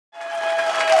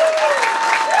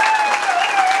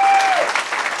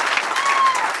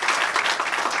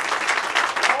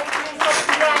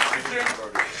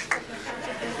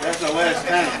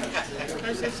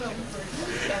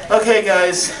Okay,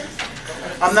 guys,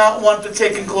 I'm not one for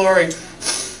taking glory.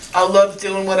 I love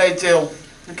doing what I do.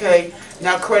 Okay,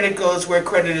 now credit goes where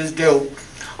credit is due.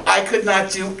 I could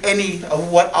not do any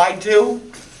of what I do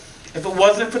if it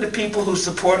wasn't for the people who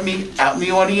support me out in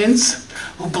the audience,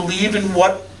 who believe in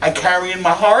what I carry in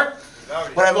my heart,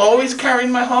 what I've always carried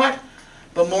in my heart.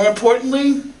 But more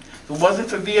importantly, if it wasn't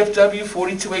for VFW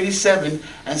 4287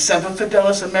 and Semper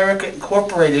Fidelis America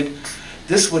Incorporated,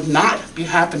 this would not be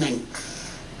happening.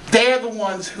 They're the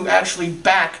ones who actually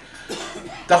back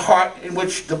the heart in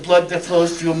which the blood that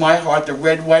flows through my heart, the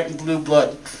red, white, and blue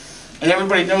blood. And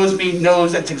everybody knows me,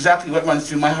 knows that's exactly what runs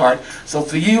through my heart. So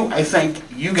for you, I thank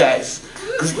you guys.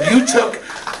 Because you took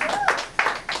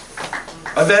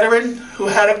a veteran who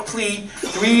had a plea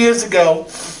 3 years ago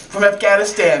from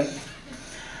Afghanistan.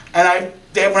 And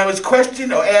when I was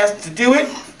questioned or asked to do it,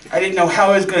 I didn't know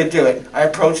how I was going to do it. I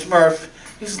approached Murph.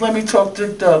 He says, let me talk to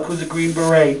Doug, who's a Green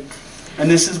Beret. And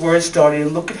this is where it started.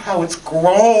 And look at how it's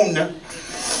grown.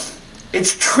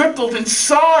 It's tripled in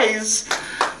size.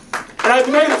 And I've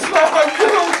made it so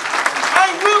I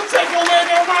will take a land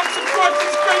and rock support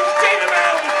this great state of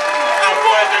Maryland. I'm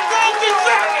more than well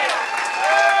deserving.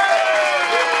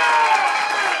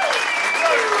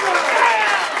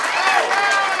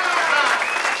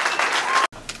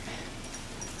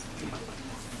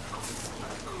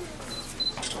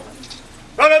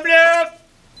 Brother Blair!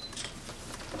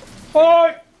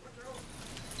 Forward!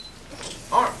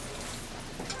 Arm.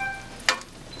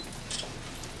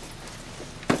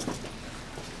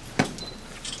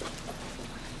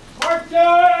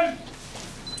 Martin!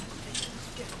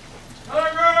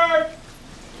 Tiger!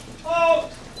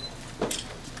 Halt!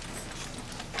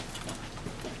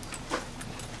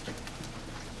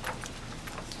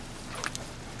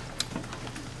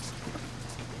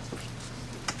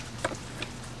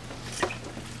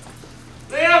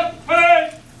 Left,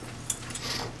 face!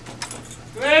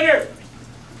 Commander!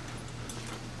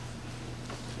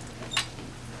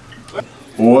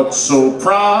 What so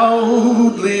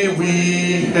proudly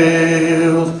we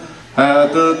hailed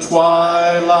at the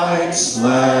twilight's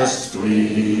last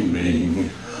gleaming,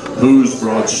 whose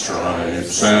broad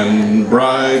stripes and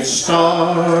bright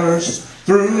stars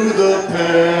through the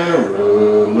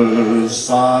perilous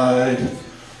fight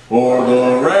o'er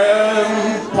the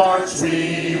ramparts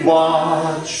we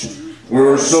watched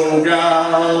were so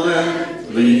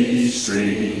gallantly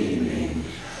streaming,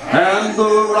 and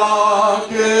the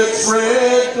rocket's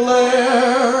red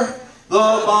glare,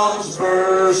 the bombs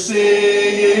bursting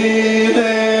in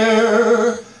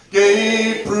air,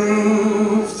 gave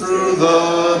proof through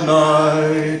the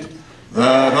night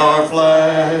that our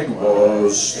flag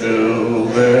was still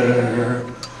there.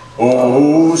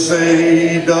 Oh,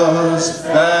 say does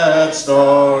that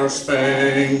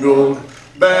star-spangled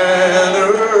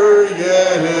banner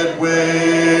yet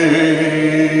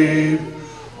wave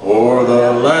o'er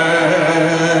the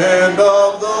land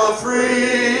of the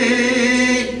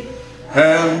free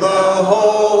and the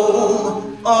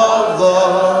home of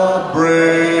the brave.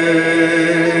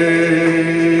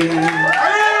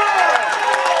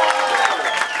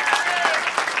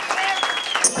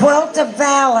 Quilt of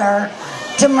Valor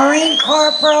to Marine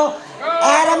Corporal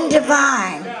Adam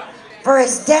Devine for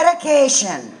his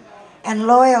dedication and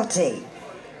loyalty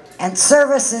and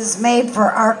services made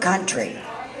for our country.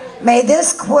 May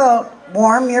this quilt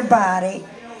warm your body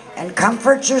and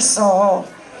comfort your soul.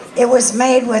 It was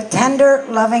made with tender,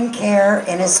 loving care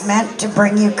and is meant to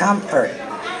bring you comfort.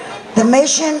 The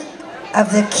mission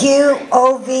of the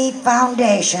QOV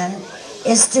Foundation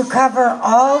is to cover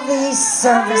all these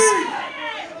service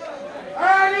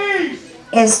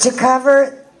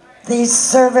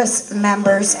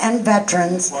members and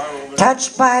veterans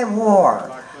touched by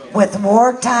war with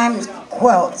wartime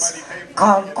quilts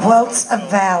called Quilts of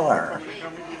Valor.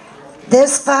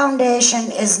 This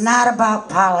foundation is not about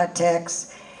politics,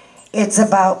 it's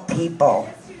about people.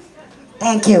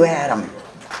 Thank you, Adam.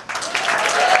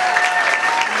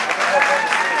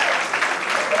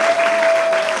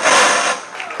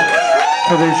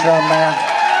 To this young man,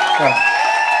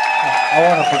 I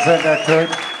want to present that to him.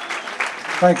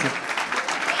 Thank you.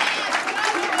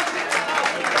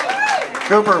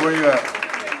 Cooper, where you at?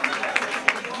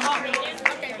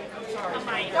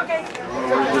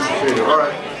 All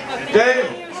right. Dave,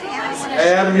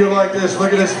 hey, Adam, you like this.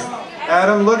 Look at this.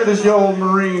 Adam, look at this old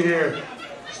Marine here.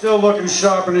 Still looking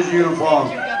sharp in his uniform.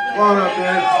 Come on up,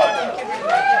 Dave.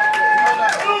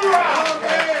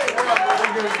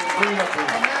 Bring it up here.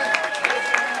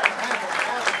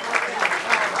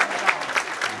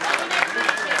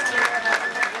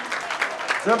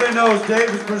 Somebody knows Dave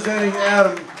is presenting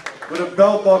Adam with a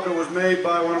belt buckle was made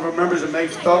by one of our members that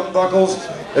makes belt buckles.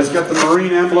 It's got the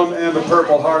Marine emblem and the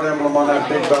Purple Heart emblem on that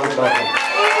big belt buckle.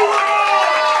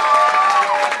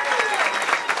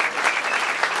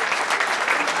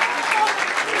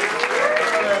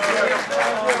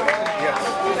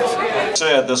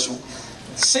 Said this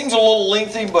seems a little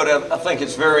lengthy, but I think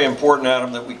it's very important,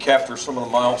 Adam, that we capture some of the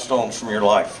milestones from your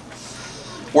life.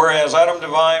 Whereas Adam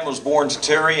Devine was born to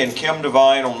Terry and Kim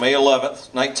Devine on May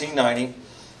 11th, 1990,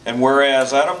 and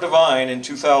whereas Adam Devine in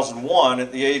 2001,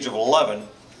 at the age of 11,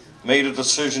 made a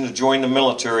decision to join the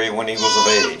military when he was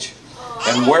of age.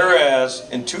 And whereas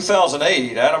in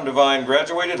 2008, Adam Devine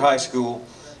graduated high school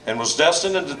and was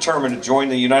destined and determined to join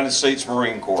the United States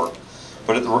Marine Corps,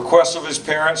 but at the request of his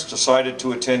parents decided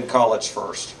to attend college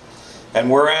first. And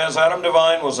whereas Adam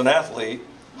Devine was an athlete,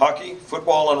 hockey,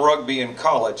 football, and rugby in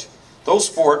college, those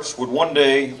sports would one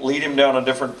day lead him down a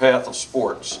different path of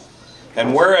sports.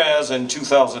 And whereas in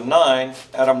 2009,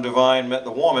 Adam Devine met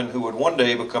the woman who would one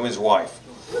day become his wife.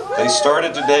 They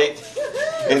started to date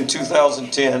in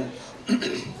 2010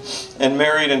 and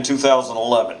married in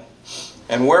 2011.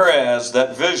 And whereas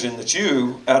that vision that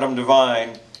you, Adam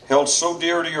Devine, held so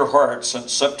dear to your heart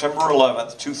since September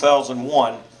 11th,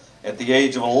 2001, at the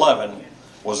age of 11,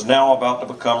 was now about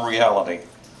to become reality.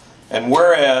 And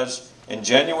whereas in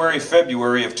January,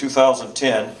 February of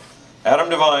 2010, Adam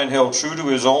Devine held true to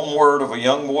his own word of a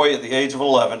young boy at the age of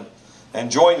 11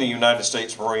 and joined the United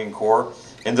States Marine Corps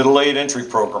in the delayed entry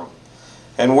program.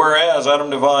 And whereas Adam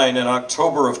Devine in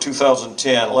October of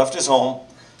 2010 left his home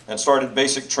and started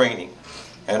basic training.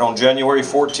 And on January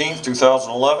 14th,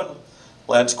 2011,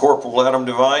 Lance Corporal Adam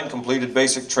Devine completed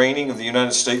basic training of the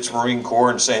United States Marine Corps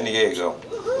in San Diego.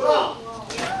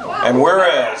 And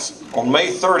whereas on May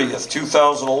 30th,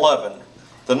 2011,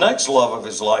 the next love of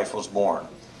his life was born.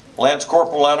 Lance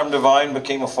Corporal Adam Devine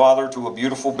became a father to a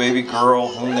beautiful baby girl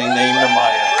whom they named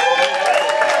Amaya.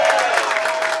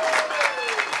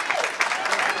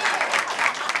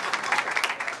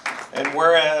 And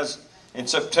whereas in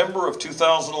September of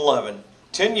 2011,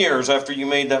 10 years after you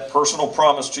made that personal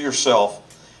promise to yourself,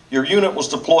 your unit was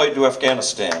deployed to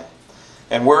Afghanistan.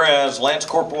 And whereas Lance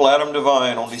Corporal Adam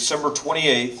Devine on December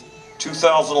 28th,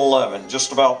 2011,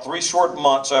 just about 3 short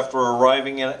months after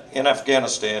arriving in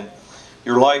Afghanistan,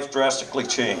 your life drastically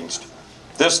changed.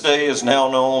 This day is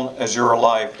now known as your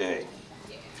Alive Day.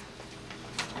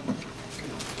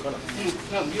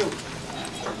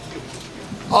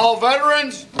 All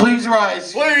veterans, Please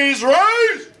rise. please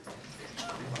rise.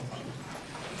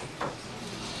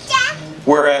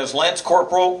 Whereas Lance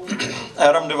Corporal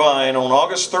Adam Devine on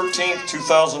August 13th,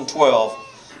 2012,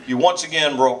 you once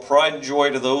again brought pride and joy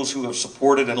to those who have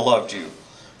supported and loved you.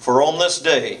 For on this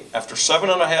day, after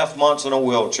 7.5 months in a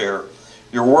wheelchair,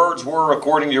 your words were,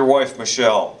 according to your wife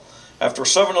Michelle, after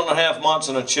 7.5 months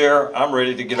in a chair, I'm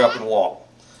ready to get up and walk.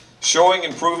 Showing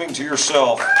and proving to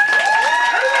yourself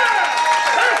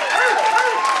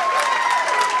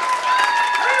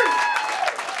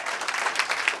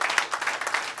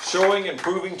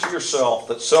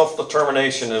that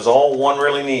self-determination is all one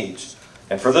really needs.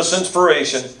 And for this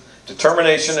inspiration,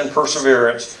 determination, and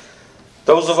perseverance,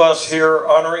 those of us here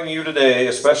honoring you today,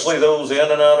 especially those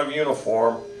in and out of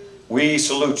uniform, we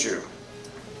salute you.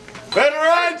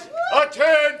 Veterans,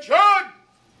 attention!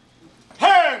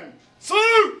 10,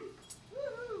 salute!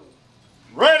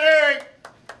 Ready,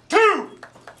 2,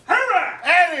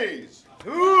 Eddies!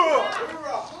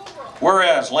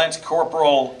 Whereas Lance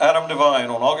Corporal Adam Devine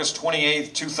on August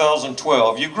 28,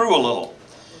 2012, you grew a little.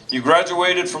 You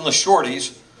graduated from the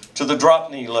shorties to the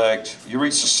drop knee legs. You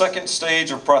reached the 2nd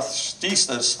stage of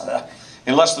prosthesis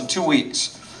in less than 2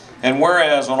 weeks. And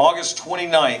whereas on August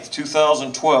 29,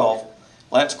 2012,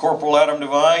 Lance Corporal Adam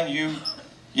Devine, you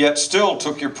yet still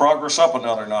took your progress up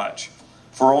another notch.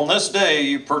 For on this day,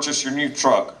 you purchased your new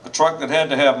truck, a truck that had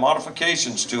to have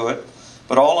modifications to it,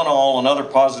 but all in all, another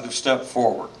positive step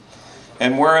forward.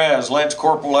 And whereas Lance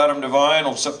Corporal Adam Devine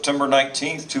on September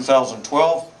 19,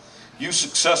 2012, you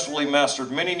successfully mastered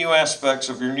many new aspects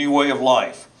of your new way of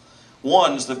life,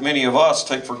 ones that many of us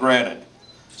take for granted,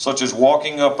 such as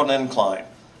walking up an incline,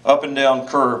 up and down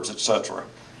curbs, etc.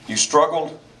 You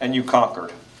struggled and you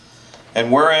conquered.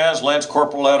 And whereas Lance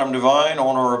Corporal Adam Devine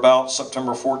on or about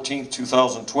September 14,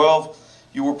 2012,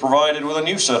 you were provided with a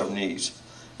new set of knees.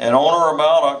 And on or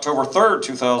about October 3,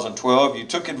 2012, you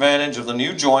took advantage of the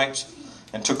new joints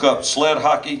and took up sled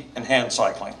hockey and hand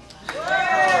cycling.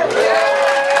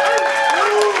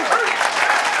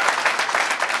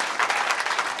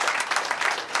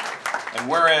 And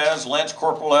whereas Lance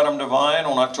Corporal Adam Devine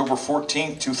on October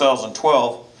 14,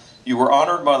 2012, you were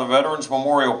honored by the Veterans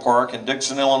Memorial Park in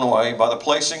Dixon, Illinois by the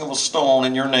placing of a stone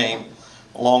in your name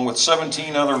along with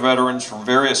 17 other veterans from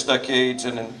various decades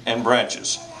and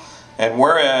branches. And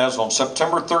whereas on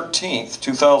September 13th,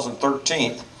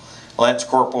 2013, Lance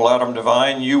Corporal Adam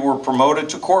Devine, you were promoted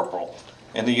to corporal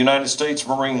in the United States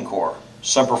Marine Corps.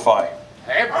 Semper Fi.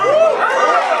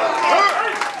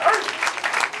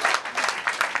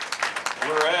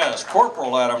 Whereas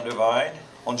Corporal Adam Devine,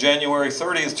 on January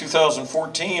 30th,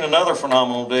 2014, another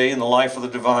phenomenal day in the life of the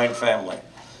Devine family.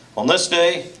 On this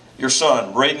day, your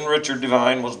son, Braden Richard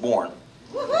Devine, was born.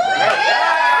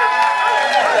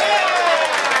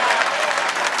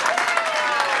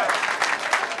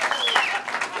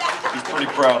 He's pretty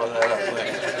proud of that, I think.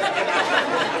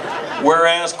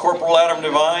 Whereas Corporal Adam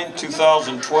Devine,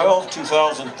 2012,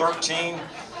 2013,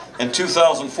 and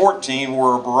 2014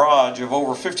 were a barrage of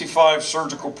over 55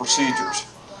 surgical procedures,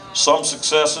 some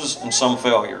successes and some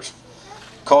failures,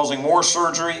 causing more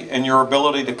surgery, and your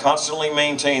ability to constantly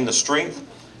maintain the strength,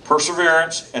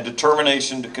 perseverance, and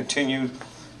determination to continue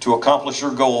to accomplish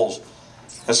your goals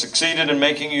has succeeded in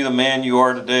making you the man you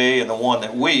are today, and the one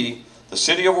that we, the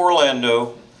City of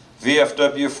Orlando,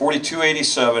 VFW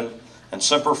 4287, and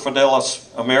Semper Fidelis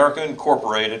America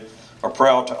Incorporated are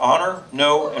proud to honor,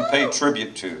 know, and pay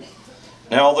tribute to.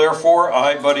 Now therefore,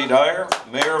 I, Buddy Dyer,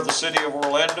 Mayor of the City of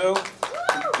Orlando,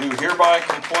 do hereby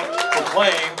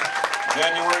proclaim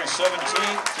January 17,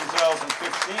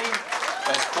 2015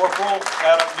 as Corporal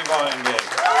Adam Devine Day.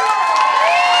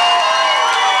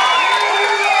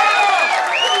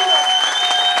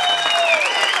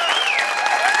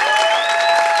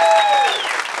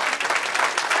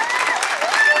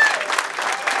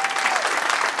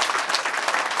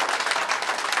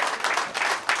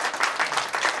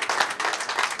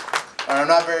 I'm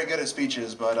not very good at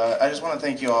speeches, but I just want to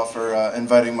thank you all for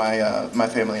inviting my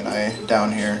family and I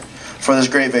down here for this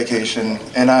great vacation.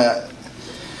 And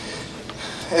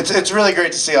it's really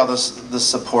great to see all this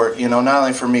support, you know, not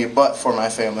only for me but for my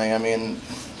family. I mean,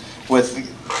 with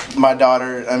my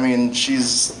daughter, I mean,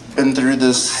 she's been through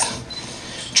this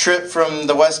trip from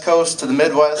the West Coast to the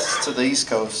Midwest to the East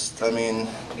Coast. I mean,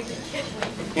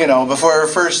 you know, before her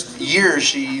first year,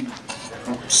 she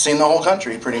seen the whole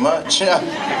country pretty much. Yeah.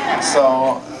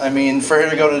 So I mean, for her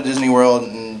to go to Disney World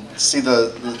and see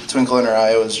the twinkle in her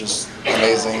eye was just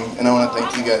amazing. And I want to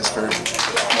thank you guys for making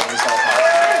this all possible.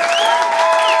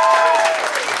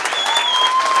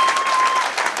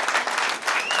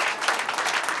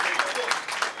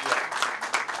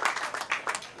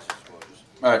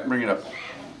 All right, bring it up.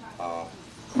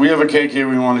 We have a cake here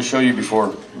we want to show you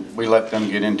before we let them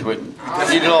get into it.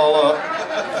 Eat it all up.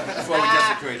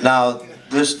 Now,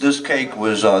 this cake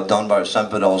was done by a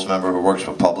Semper Fidelis member who works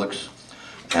for Publix.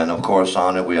 And of course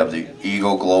on it we have the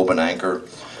Eagle, Globe, and Anchor,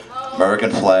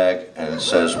 American flag, and it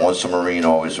says, once a Marine,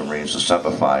 always a Marine. So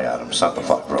Semper Fi, Adam. Semper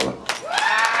Fi, brother.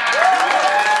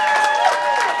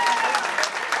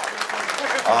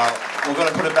 We're going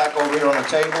to put it back over here on the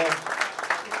table.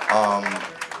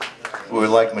 We would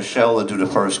like Michelle to do the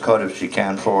first cut if she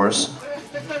can for us,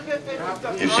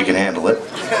 if she can handle it.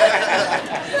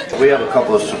 We have a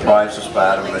couple of surprises for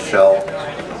Adam and Michelle.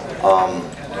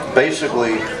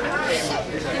 Basically,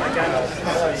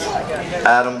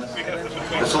 Adam,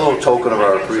 it's a little token of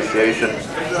our appreciation.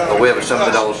 We have a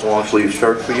Semper Fidelis long sleeve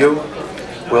shirt for you.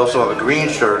 We also have a green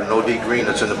shirt, an OD green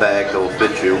that's in the bag that will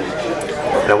fit you.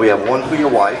 Then we have one for your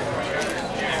wife,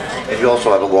 and you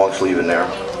also have a long sleeve in there.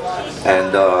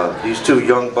 And these two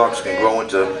young bucks can grow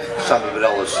into Semper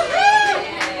Fidelis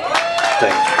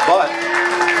things. But,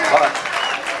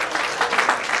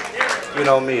 you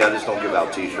know me, I just don't give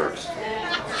out t-shirts.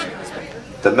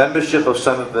 The membership of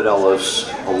Semper Fidelis,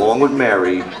 along with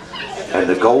Mary, and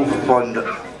the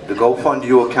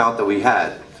GoFundYou account that we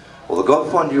had. Well, the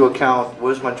GoFundYou account,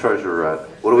 where's my treasurer at?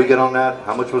 What do we get on that?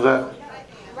 How much was that?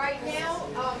 Right now,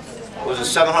 Was it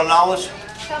 $700?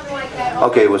 something like that.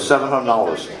 Okay, it was $700.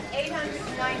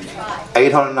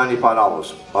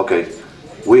 $895. Okay.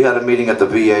 We had a meeting at the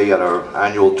VA at our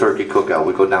annual turkey cookout.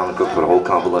 We go down and cook for the whole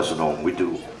convalescent home. We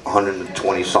do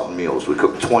 120 something meals. We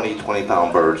cook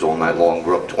 20-pound birds all night long.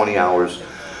 We're up 20 hours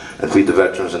and feed the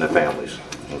veterans and their families.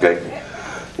 Okay?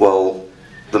 Well,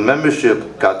 the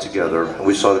membership got together and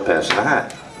we started passing the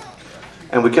hat.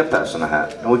 And we kept passing the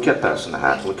hat. And we kept passing the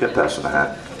hat. And we kept passing the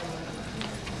hat.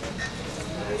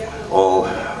 Well,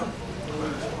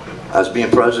 as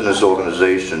being president of this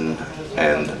organization,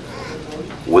 and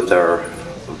with our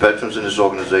veterans in this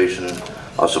organization,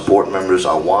 our support members,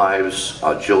 our wives,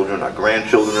 our children, our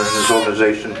grandchildren in this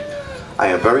organization, I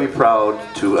am very proud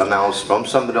to announce from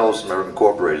Semper Fidelis America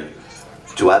Incorporated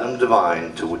to Adam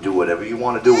Devine to do whatever you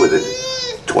want to do with it,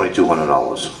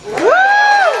 $2,200.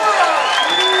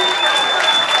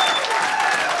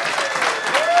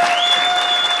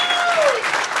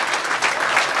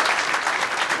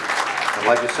 And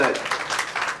like I said,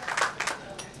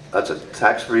 that's a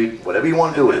tax-free, whatever you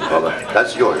want to do with it, brother,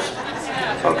 that's yours.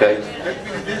 Okay?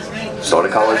 Start a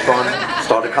college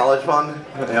fund,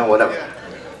 you know, whatever.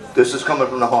 This is coming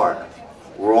from the heart.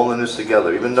 We're all in this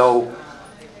together. Even though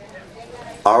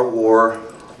our war,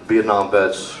 Vietnam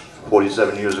vets,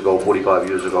 47 years ago, 45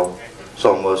 years ago,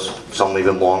 some of us, some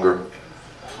even longer,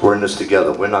 we're in this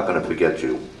together. We're not going to forget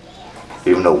you.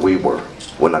 Even though we were.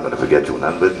 We're not going to forget you.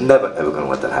 And we're never, ever going to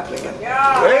let that happen again.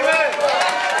 Amen.